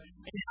are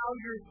and how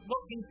you're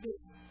looking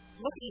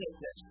at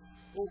this.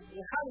 Well,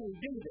 how do we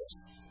do this?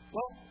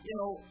 Well,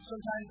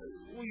 sometimes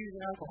we use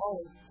an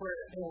alcoholic for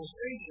an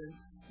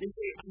illustration. They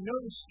say, I know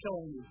this is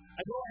killing me.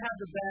 I don't have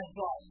the bad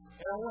thoughts,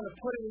 and I want to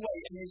put it away.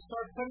 And they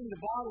start putting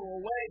the bottle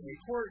away, and they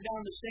pour it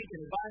down the sink,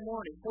 and they buy more,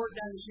 and they pour it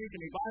down the sink,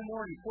 and they buy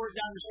more, and they pour it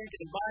down the sink,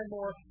 and they buy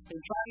more.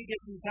 They try to get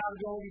some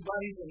accountability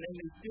buddies, and then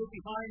they steal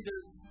behind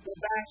their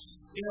backs,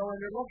 and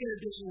they're looking at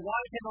this, and why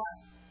cannot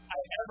I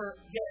ever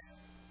get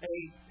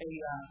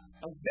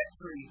a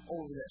victory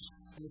over this?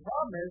 And the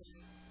problem is,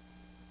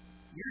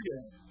 you're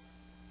doing it.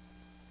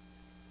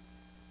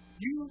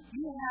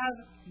 You have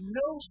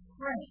no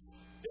strength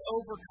to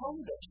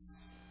overcome this.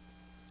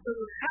 So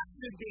there has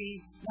to be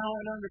now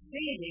an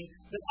understanding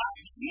that I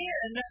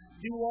can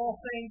do all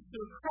things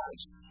through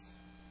Christ.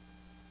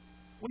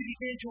 We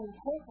begin to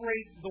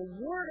incorporate the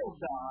Word of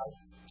God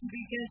to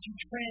begin to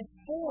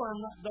transform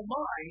the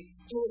mind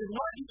so it is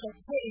not just a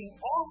putting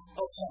off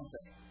of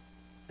something.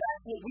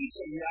 That's what we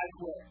say, I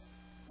quit.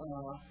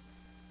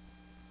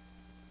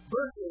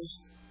 Versus,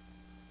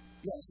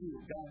 yes, see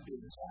what God did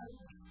inside of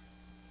me.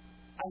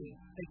 I don't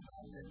think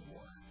about it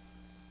anymore.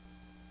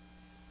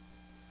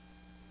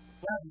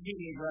 Well, the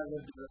beginning where I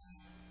lived in Earth,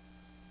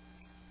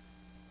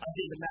 I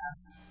did the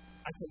math.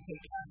 I couldn't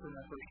take after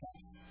my first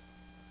house.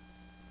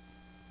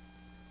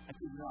 I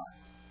could not.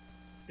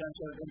 That's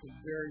why I went to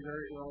very,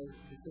 very early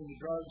between the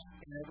drugs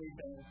and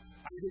everything.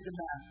 I did the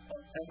math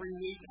of every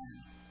weekend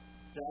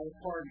that I was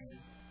partying.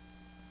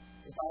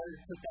 If I were to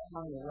put that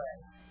money away,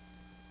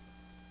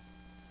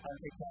 I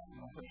would take that from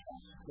my first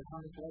house. So how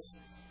much was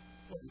it?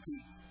 It would be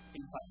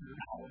 $8,500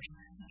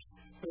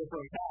 for the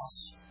first house.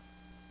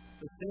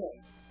 But still,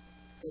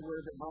 it would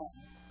have been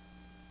mine.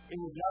 It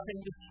was nothing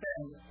to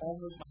spend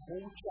almost my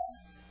whole check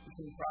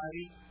between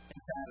Friday and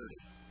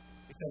Saturday.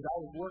 Because I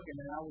was working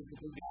and I was the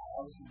big guy,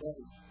 I was the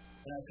buddy.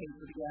 And I paid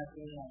for the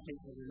gasoline, I paid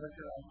for the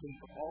liquor, I paid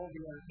for all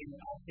the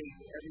entertainment, I paid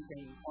for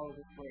everything in all of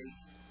the freight.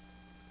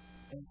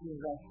 And as soon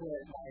as I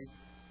quit, my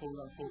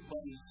quote-unquote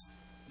buddies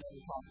never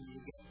talked to me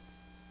again.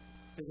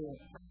 Because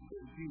they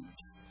were huge.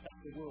 That's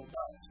what the world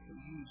does. They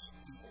use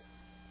people.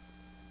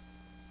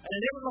 And I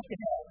never looked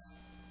ahead.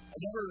 I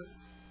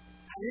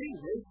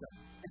didn't raise them.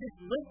 I just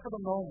lived for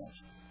the moment.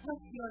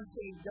 What's the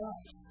unsaved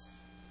does?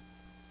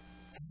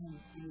 And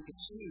you can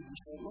see, you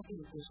start looking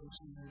at this and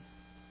saying,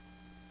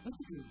 look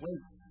at your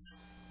weight.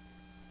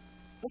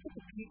 Look at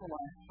the people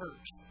I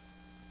hurt.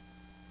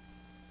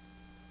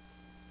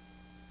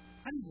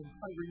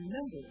 I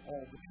remember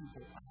all the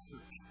people I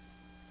hurt.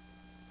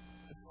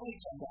 The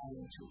fights I got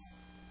into.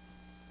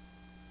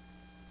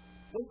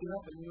 Waking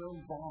up in your own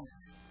vomit.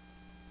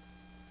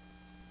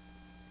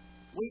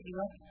 Waking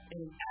up in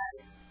an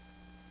attic.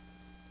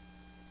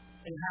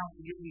 And how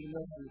you didn't even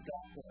know how you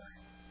got there.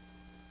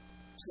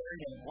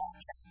 Staring at a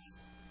watch.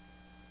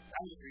 I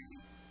was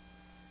reading.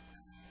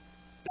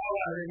 That's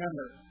what I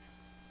remember.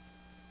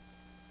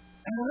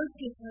 And I was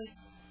just like,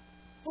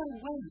 what a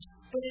waste.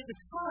 But at the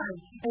time,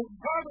 as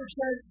Proverbs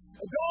says,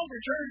 a dog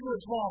returns to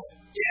its vomit.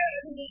 Yeah,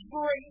 it was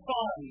great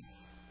fun.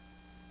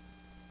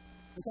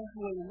 But that's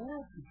the way the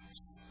world is.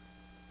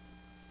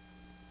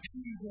 And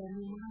you get a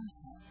new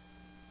mindset.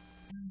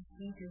 And I'm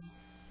thinking,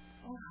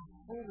 oh, how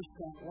foolish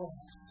that was.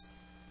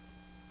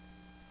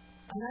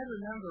 And I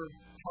remember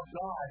how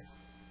God,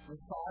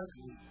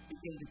 methodically,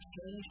 began to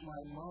change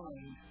my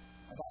mind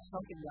about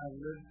something that I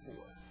lived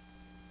for.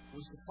 It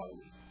was the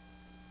party.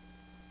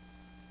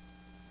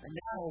 And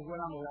now, when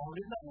I'm around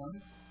it now,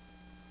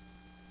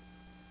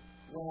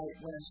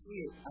 when I see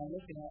it, I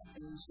look at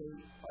it and say,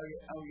 are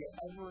you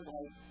ever,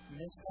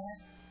 miss that?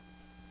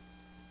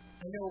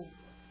 I know,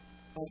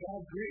 by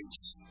God's grace,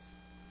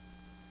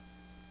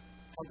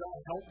 how God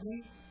helped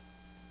me,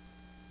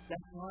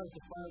 that's not at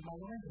the front of my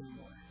mind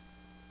anymore.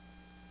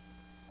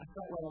 That's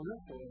not what I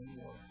live for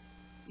anymore.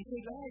 You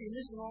say, God, you're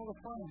missing all the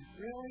fun.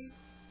 Really?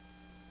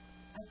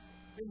 I've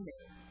been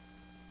there.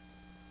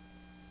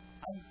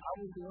 I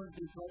was the one to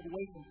be thrown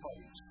away from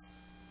parties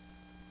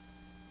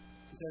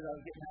because I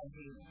was getting out of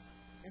hand.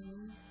 And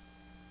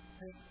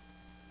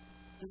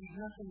there was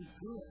nothing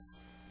good.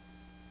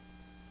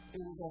 It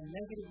was all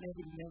negative.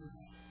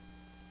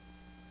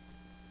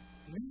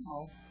 Now,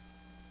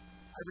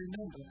 I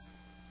remember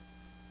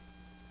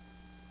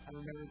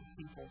the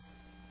people.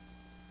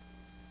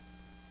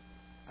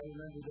 I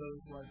remember those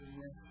who I've been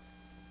with.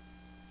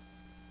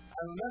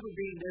 I remember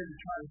being there to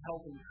try to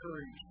help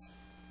encourage.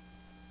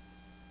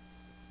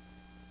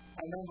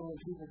 I remember when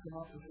people come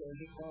up and say,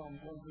 hey, Carl, I'm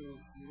going through a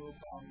real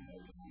problem.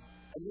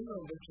 And we were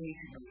on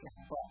vacation or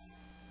something.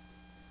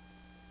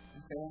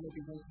 And family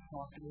begins to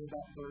talk to me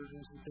about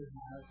burdens that they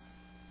have.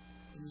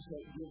 And you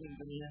start giving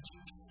them the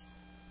answers.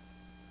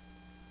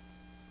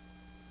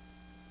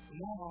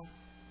 Now,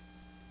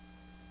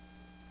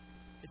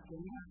 it's the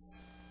life.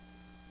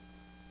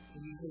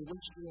 And you say,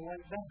 which do you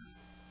like better?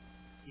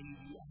 And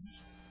you ask.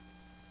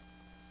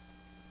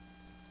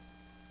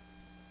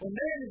 When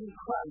man is in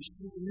Christ,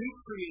 he's a new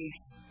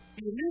creation.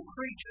 He's a new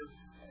creature.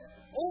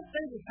 Old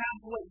things have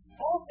passed away.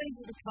 All things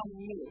have become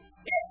new.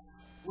 If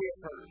we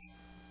have heard.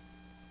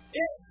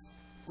 If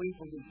we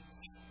believe.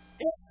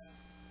 If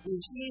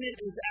we've seen it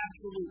as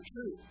absolute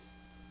truth.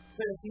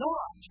 But if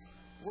not,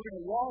 we're going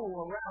to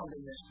wallow around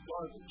in this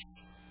garbage.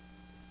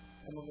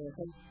 And we're going to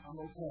think, I'm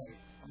okay.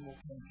 I'm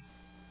okay.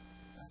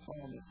 That's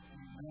all of it.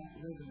 I'm not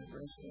living the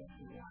rest of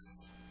the life.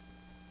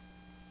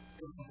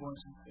 This is once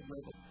the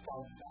live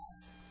above God.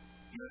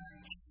 You're a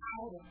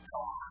child of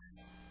God.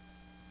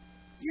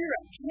 You're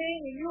a king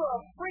and you're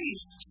a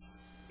priest.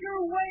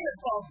 You're way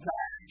above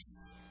that.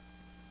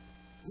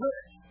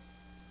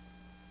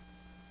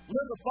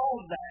 Live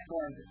above that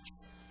garbage.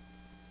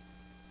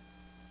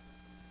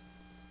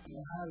 I'm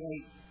going to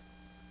highlight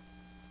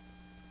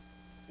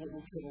what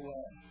we'll put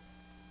away.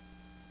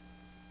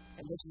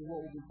 And this is what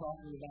we'll be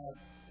talking about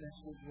next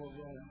week as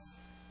well.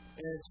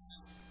 It's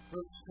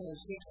verse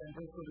 26 and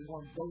verse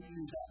 31 both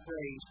use that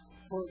phrase,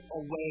 put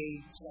away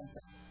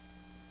something.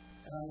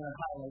 And I'm going to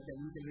highlight that.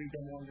 You can read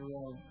them on your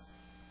own.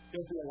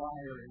 Don't be a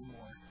liar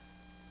anymore.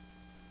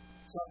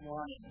 Stop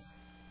lying.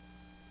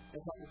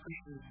 That's what the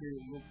Christians do.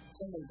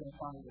 Somebody's going to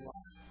find a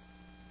lie.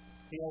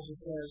 He also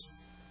says,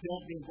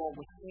 don't be involved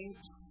with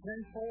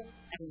sinful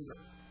anger.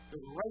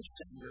 There's righteous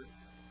anger,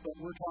 but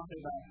we're talking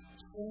about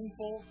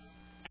sinful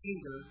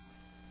anger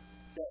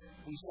that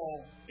we saw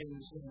in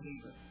the sin of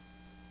Eden.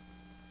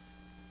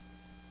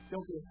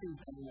 Don't be a thief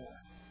anymore.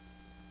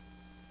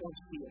 Don't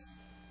steal.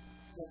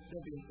 Don't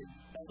be a thief.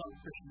 That's what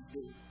Christians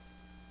do.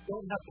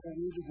 Don't have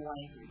polluted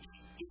language.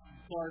 Just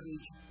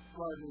garbage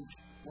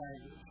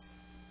language.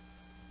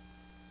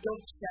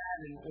 Don't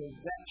sadden or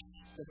vex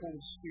the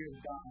Holy Spirit of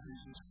God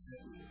who's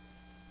inside you.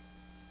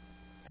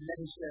 And then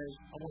he says,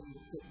 I want you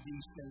to put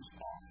these things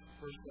off.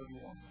 Verse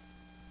 31.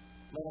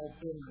 Let all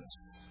bitterness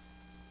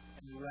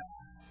and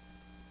wrath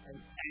and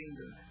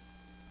anger,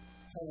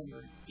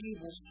 clamor,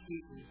 evil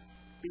speaking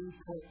be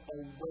put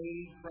away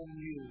from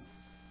you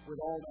with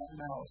all that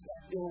malice,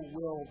 that ill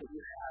will that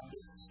you have, to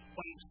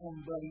fight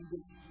somebody, you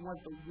just want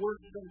the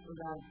worst thing for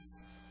them.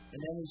 And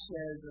then he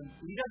says, and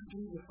he doesn't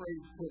use the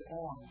phrase put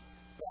on,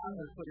 but I'm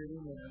going to put it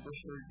in there,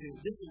 verse 32.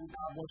 This is what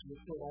God wants you to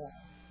put on.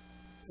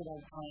 Put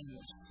on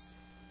kindness.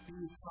 Be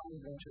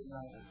kind unto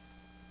another.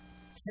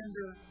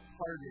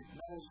 Tender-hearted.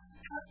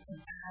 Have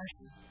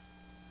compassion.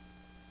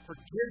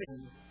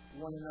 Forgiving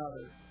one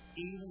another,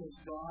 even as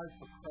God,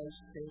 for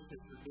Christ's sake,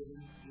 has forgiven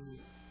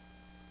you.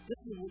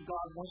 This is what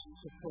God wants us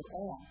to put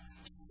on.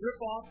 Strip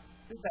off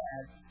the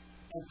bad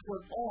and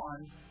put on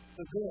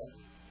the good.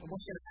 And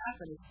what's going to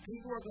happen is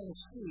people are going to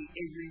see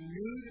a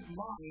renewed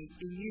mind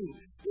in you.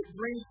 It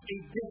brings a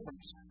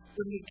difference.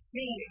 The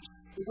mechanics,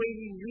 the way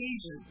we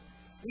reason,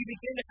 we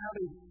begin to have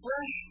a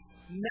fresh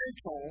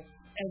mental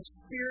and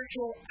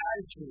spiritual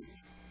attitude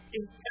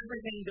in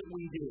everything that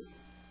we do.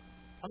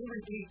 I'm going to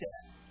repeat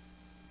that.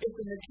 If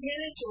the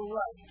mechanics are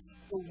right,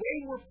 the way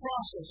we're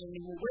processing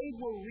and the way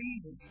we're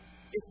reasoning,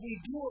 if we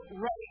do it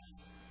right,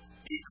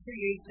 it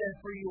creates then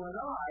for you and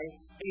I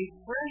a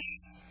fresh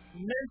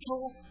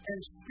mental and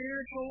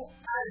spiritual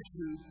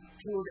attitude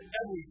toward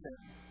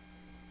everything.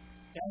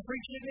 Now,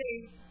 preach to me.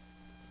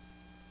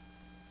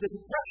 The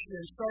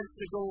depression starts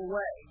to go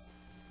away.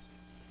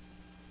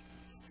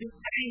 The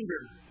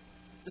anger,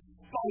 the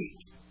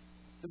spite,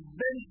 the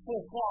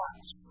vengeful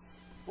thoughts.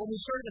 When we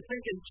start to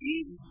think as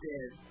Jesus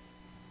did,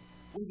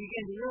 we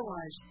begin to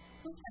realize,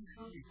 what can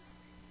I do?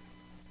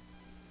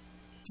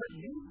 What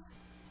you?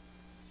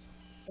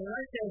 And when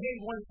I say, hey,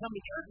 you want to come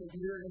to church with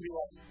you, you're going to be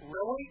like,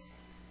 really?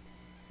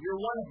 You're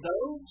one of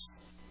those?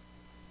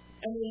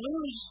 And we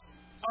lose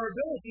our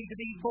ability to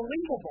be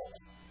believable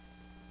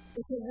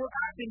because we're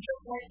acting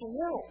just like the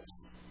world.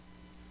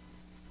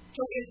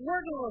 So if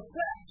we're going to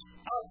affect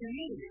our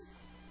community,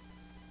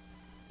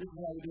 this is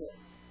how we do it.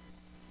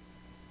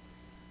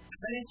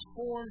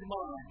 Transformed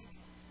mind,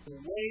 the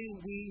way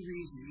we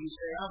reason. You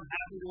say, I'm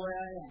happy the way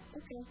I am.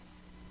 Okay.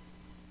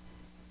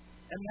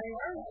 And they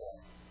are that way.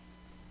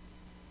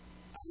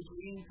 I've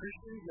seen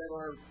Christians that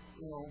are,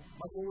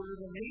 much older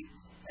than me,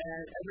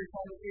 and every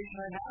conversation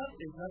I have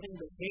is nothing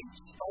but hate,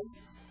 spite,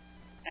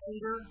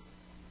 anger.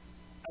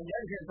 I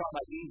never hear them talk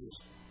about Jesus.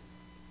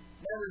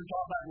 Never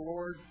talk about the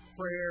Lord,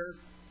 prayer,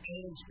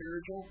 anything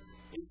spiritual.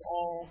 It's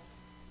all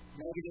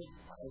negative.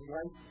 My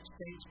wife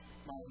stinks.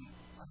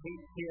 My I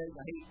hate kids,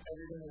 I hate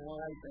everything in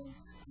life, and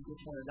I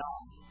just want to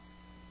die.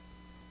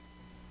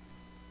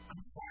 I'm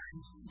sorry.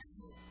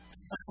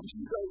 I'm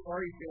so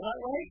sorry you feel that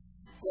way.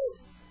 But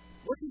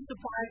what does the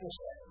Bible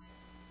say?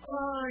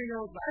 Oh, I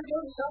go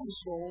to Sunday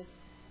school.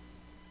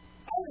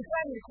 I was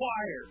in the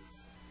choir.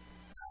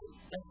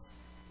 I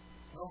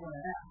don't want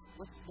to ask.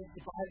 What's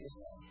the Bible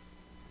say?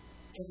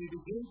 And you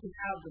begin to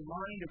have the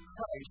mind of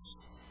Christ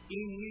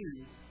in you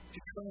to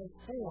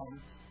transform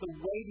the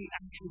way we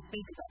actually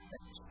think about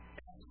things.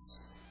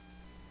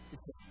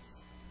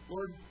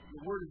 Lord,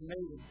 the Word is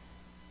amazing.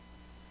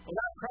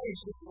 Without Christ,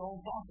 this is all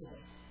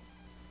impossible.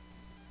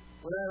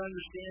 Without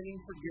understanding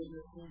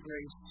forgiveness and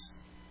grace,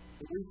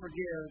 that we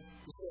forgive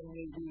the same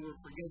way we were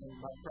forgiven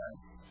by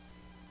Christ.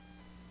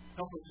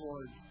 Help us,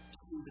 Lord, to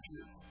see the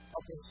truth.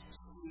 Help us to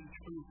see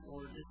truth,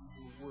 Lord. This is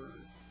your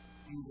Word.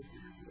 You will be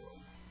your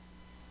glory.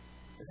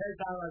 The head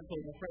down, I say,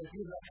 my friends,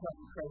 you have not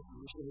trusted Christ as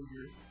your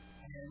Savior.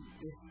 And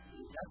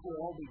that's where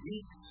all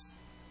begins.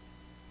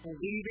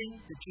 Believing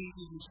that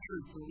Jesus is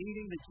true.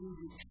 Believing that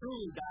Jesus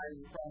truly died on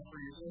the cross for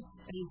your sins.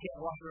 And you can't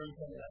walk around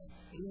saying that.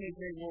 And you may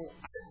say, well,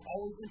 I've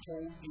always been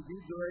told you do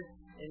good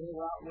and it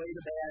will outweigh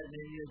the bad, and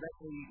then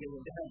eventually you get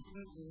into heaven.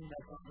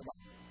 That's not the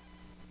Bible.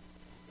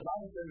 The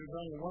Bible says there's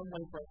only one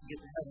way for us to get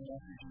to heaven,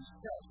 that's through Jesus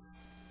Christ.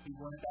 He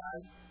went and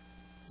died,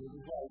 gave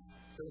his life,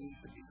 so we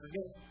could be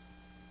forgiven.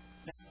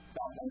 Now,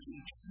 God wants you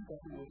to change.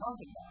 That's what we're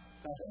talking about.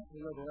 God wants you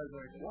to live a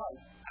resurrected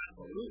life.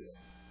 Absolutely.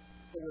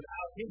 But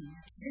without Him,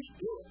 you can't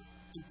do it.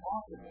 It's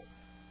impossible.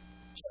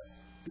 So,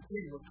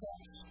 begin with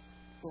Christ.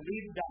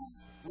 Believe God.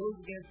 Rose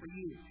again for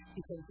you.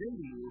 He comes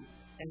into you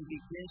and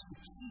begins to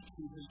teach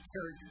you His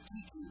character,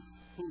 teach you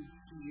who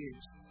He is.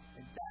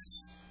 And that's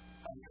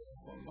how you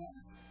transform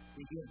life.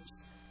 Begins.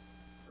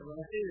 So when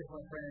I say this,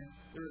 my friend,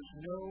 there is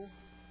no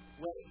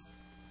way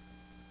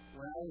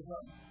when I was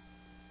young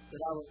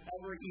that I would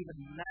ever even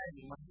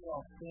imagine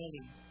myself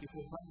standing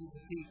before hundreds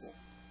of people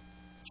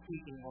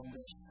speaking on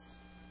this.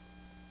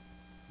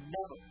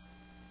 Never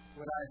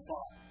would I have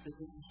thought that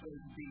this was going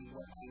to be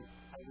what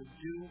I would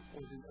do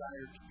or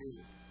desire to do.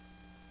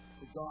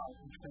 But God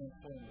can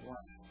transform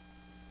life.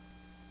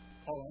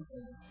 All I'm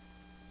saying is,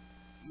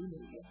 you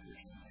may be a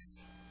Christian.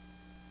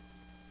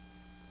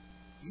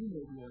 You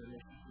may be a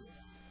relationship.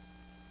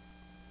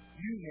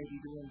 You may be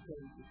doing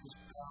things because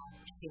God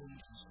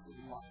changes your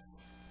life.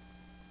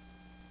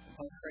 And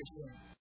by Christ's name,